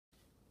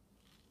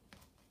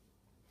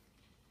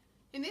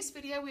In this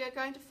video we are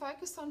going to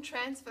focus on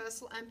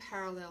transversal and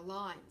parallel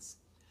lines.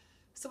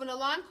 So when a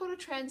line called a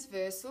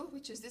transversal,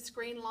 which is this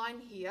green line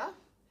here,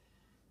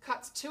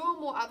 cuts two or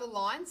more other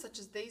lines such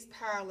as these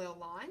parallel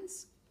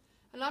lines,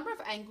 a number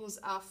of angles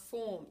are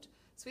formed.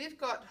 So we've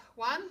got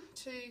 1,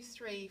 2,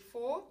 3,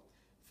 4,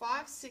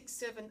 5, 6,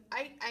 7,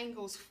 8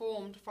 angles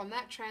formed from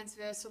that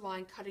transversal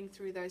line cutting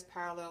through those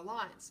parallel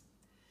lines.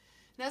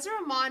 And as a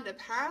reminder,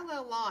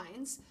 parallel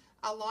lines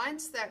are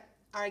lines that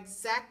are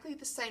exactly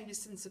the same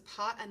distance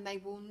apart and they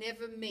will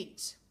never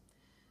meet.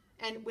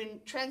 And when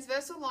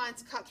transversal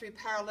lines cut through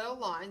parallel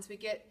lines, we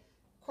get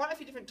quite a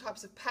few different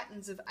types of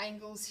patterns of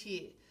angles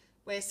here,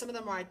 where some of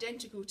them are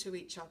identical to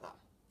each other.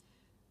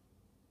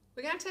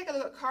 We're going to take a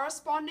look at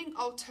corresponding,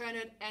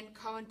 alternate and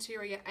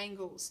co-interior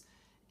angles.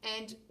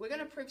 And we're going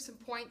to prove some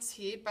points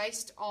here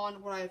based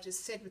on what I've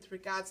just said with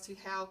regards to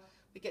how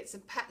we get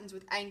some patterns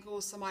with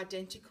angles, some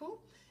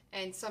identical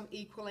and some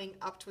equaling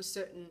up to a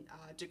certain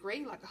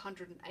degree, like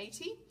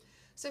 180.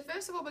 So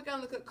first of all, we're going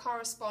to look at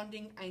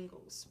corresponding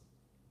angles.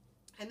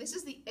 And this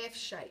is the F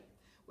shape,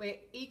 where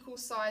equal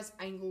size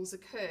angles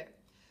occur.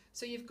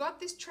 So you've got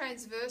this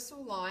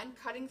transversal line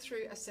cutting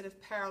through a set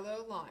of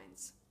parallel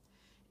lines.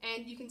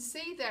 And you can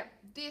see that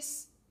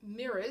this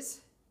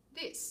mirrors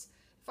this.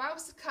 If I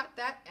was to cut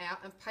that out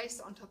and paste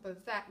it on top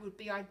of that, it would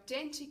be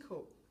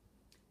identical.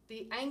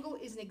 The angle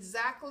is in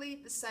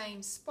exactly the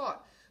same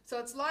spot. So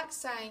it's like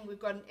saying we've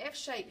got an F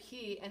shape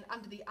here, and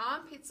under the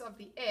armpits of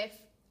the F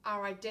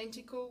are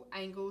identical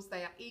angles.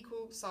 They are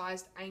equal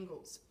sized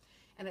angles.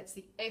 And it's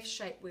the F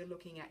shape we're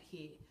looking at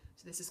here.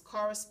 So this is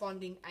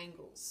corresponding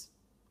angles.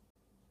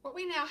 What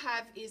we now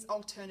have is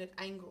alternate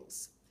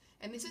angles.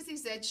 And this is the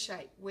Z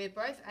shape, where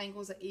both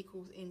angles are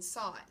equal in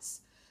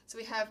size. So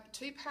we have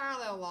two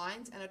parallel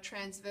lines and a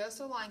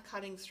transversal line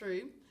cutting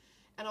through.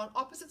 And on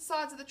opposite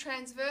sides of the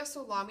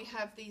transversal line, we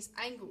have these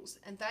angles,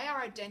 and they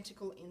are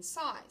identical in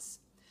size.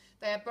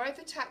 They are both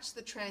attached to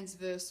the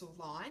transversal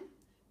line,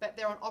 but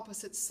they're on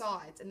opposite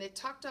sides, and they're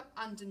tucked up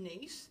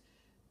underneath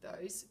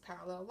those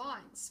parallel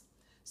lines.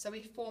 So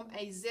we form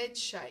a Z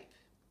shape.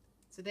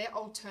 So they're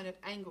alternate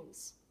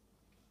angles.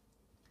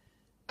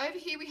 Over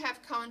here we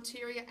have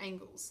co-interior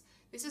angles.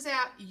 This is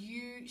our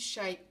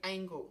U-shape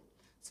angle.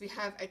 So we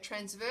have a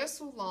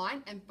transversal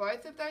line, and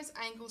both of those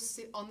angles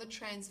sit on the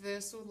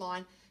transversal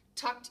line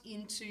tucked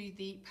into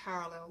the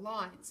parallel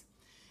lines.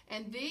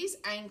 And these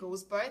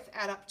angles both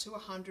add up to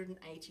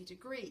 180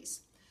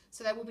 degrees.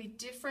 So they will be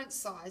different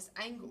size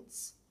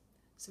angles.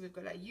 So we've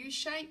got our U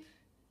shape,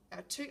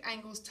 our two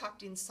angles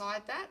tucked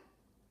inside that,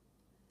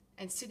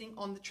 and sitting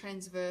on the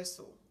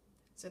transversal.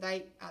 So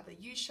they are the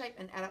U shape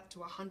and add up to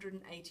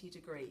 180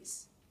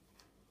 degrees.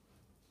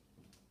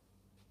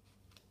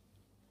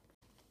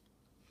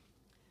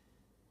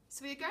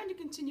 So we are going to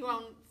continue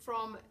on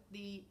from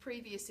the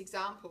previous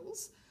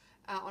examples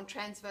on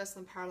transversal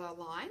and parallel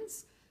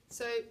lines.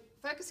 So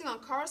focusing on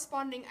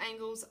corresponding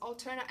angles,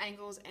 alternate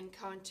angles and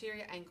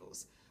co-interior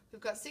angles.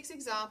 We've got 6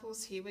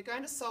 examples here. We're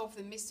going to solve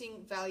the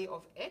missing value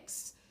of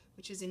x,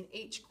 which is in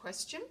each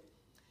question.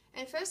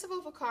 And first of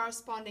all, for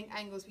corresponding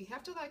angles, we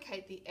have to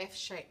locate the F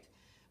shape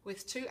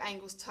with two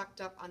angles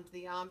tucked up under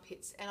the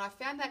armpits. And I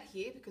found that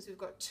here because we've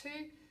got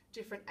two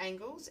different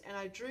angles, and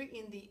I drew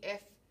in the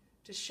F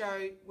to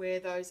show where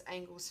those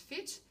angles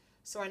fit,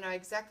 so I know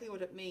exactly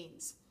what it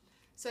means.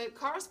 So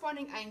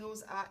corresponding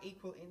angles are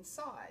equal in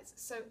size.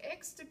 So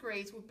x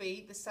degrees will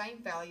be the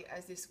same value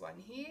as this one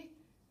here,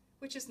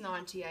 which is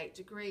 98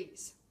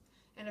 degrees.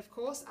 And of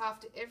course,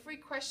 after every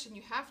question,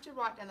 you have to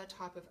write down the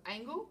type of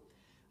angle.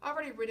 I've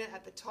already written it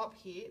at the top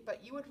here,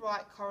 but you would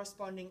write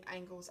corresponding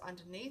angles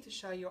underneath to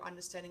show your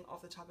understanding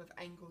of the type of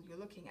angle you're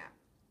looking at.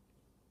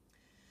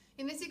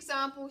 In this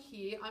example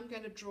here, I'm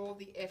going to draw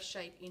the F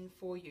shape in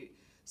for you.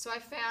 So I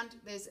found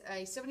there's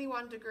a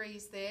 71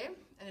 degrees there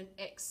and an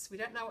X. We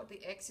don't know what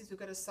the X is, we've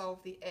got to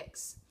solve the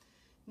X.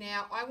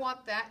 Now I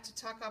want that to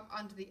tuck up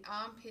under the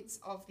armpits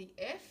of the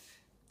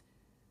F.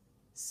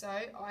 So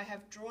I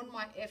have drawn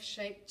my F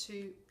shape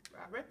to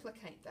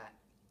replicate that.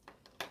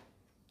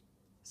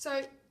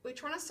 So we're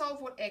trying to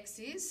solve what X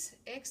is.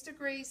 X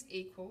degrees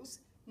equals,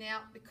 now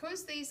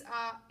because these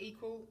are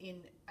equal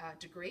in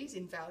degrees,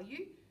 in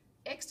value,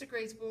 X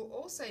degrees will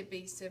also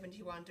be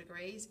 71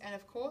 degrees, and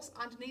of course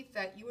underneath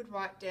that you would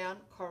write down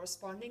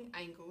corresponding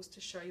angles to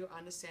show your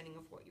understanding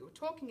of what you're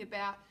talking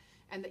about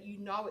and that you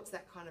know it's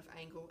that kind of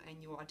angle and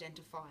you're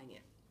identifying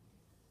it.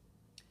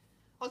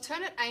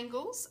 Alternate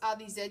angles are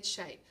the Z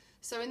shape.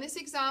 So in this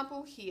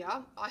example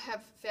here, I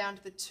have found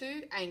the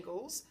two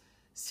angles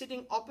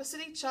sitting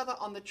opposite each other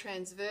on the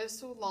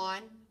transversal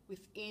line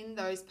within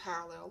those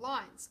parallel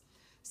lines.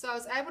 So I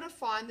was able to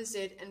find the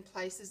Z and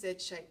place the Z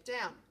shape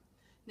down.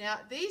 Now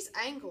these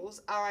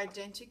angles are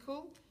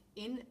identical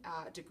in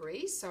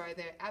degrees, so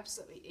they're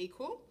absolutely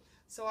equal.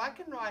 So I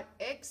can write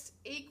x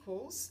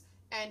equals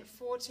and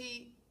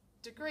 40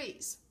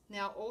 degrees.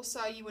 Now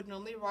also you would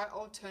normally write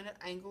alternate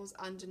angles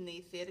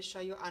underneath there to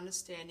show your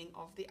understanding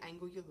of the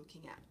angle you're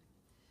looking at.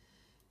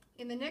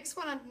 In the next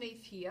one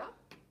underneath here,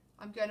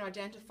 I'm going to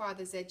identify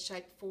the Z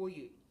shape for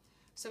you.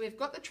 So we've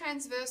got the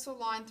transversal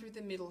line through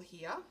the middle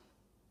here,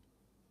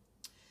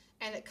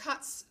 and it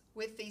cuts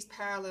with these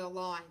parallel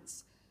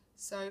lines.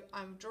 So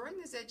I'm drawing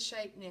the Z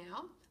shape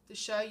now to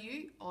show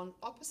you on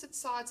opposite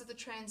sides of the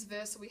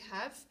transversal we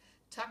have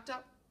tucked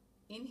up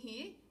in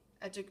here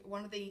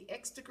one of the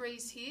X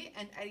degrees here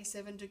and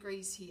 87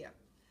 degrees here.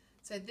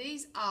 So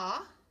these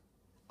are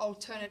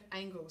alternate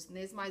angles, and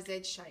there's my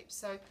Z shape.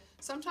 So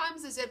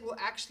sometimes the Z will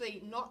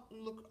actually not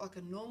look like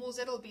a normal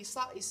Z, it'll be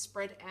slightly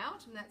spread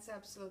out, and that's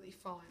absolutely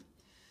fine.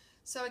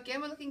 So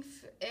again, we're looking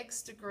for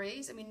X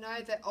degrees, and we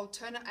know that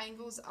alternate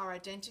angles are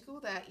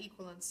identical, they are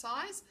equal in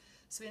size.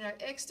 So we know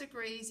X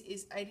degrees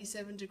is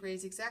 87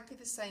 degrees, exactly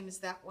the same as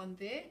that one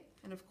there.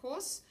 And of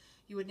course,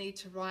 you would need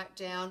to write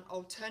down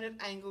alternate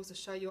angles to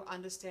show your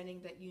understanding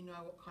that you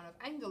know what kind of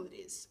angle it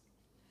is.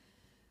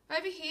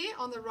 Over here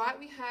on the right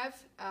we have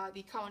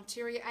the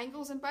co-interior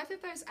angles, and both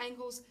of those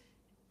angles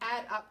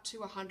add up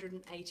to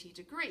 180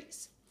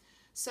 degrees.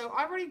 So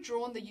I've already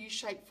drawn the U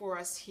shape for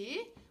us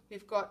here.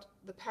 We've got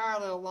the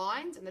parallel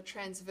lines and the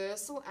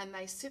transversal, and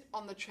they sit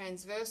on the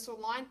transversal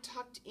line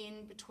tucked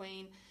in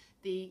between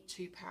the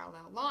two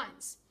parallel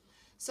lines.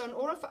 So in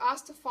order for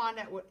us to find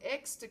out what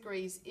X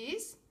degrees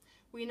is,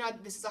 we know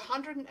that this is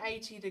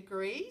 180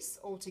 degrees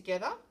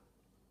altogether,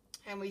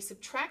 and we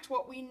subtract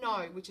what we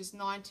know, which is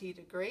 90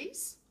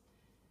 degrees,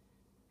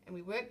 and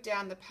we work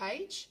down the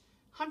page.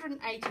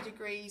 180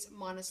 degrees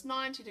minus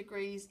 90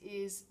 degrees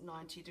is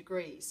 90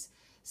 degrees.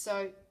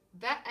 So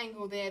that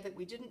angle there that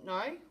we didn't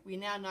know, we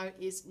now know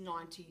is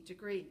 90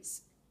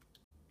 degrees.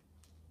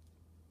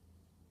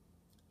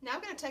 Now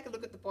we're going to take a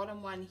look at the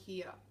bottom one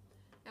here,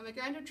 and we're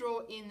going to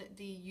draw in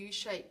the U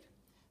shape.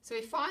 So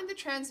we find the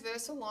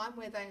transversal line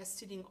where they are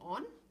sitting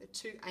on, the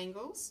two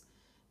angles,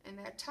 and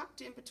they're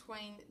tucked in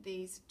between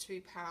these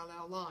two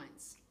parallel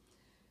lines.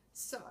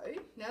 So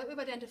now that we've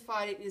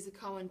identified it is a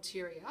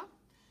co-interior,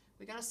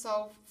 we're going to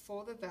solve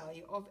for the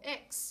value of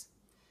X.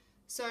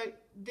 So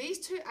these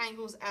two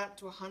angles add up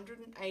to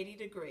 180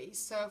 degrees.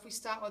 So if we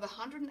start with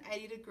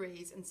 180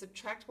 degrees and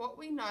subtract what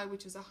we know,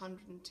 which is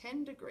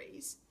 110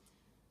 degrees,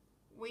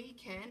 we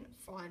can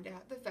find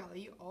out the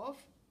value of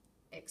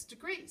X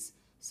degrees.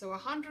 So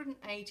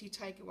 180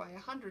 take away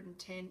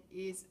 110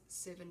 is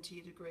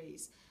 70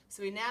 degrees.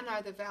 So we now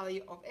know the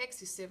value of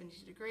X is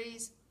 70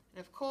 degrees. And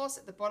of course,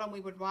 at the bottom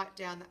we would write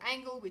down the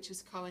angle, which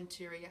is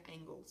co-interior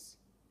angles.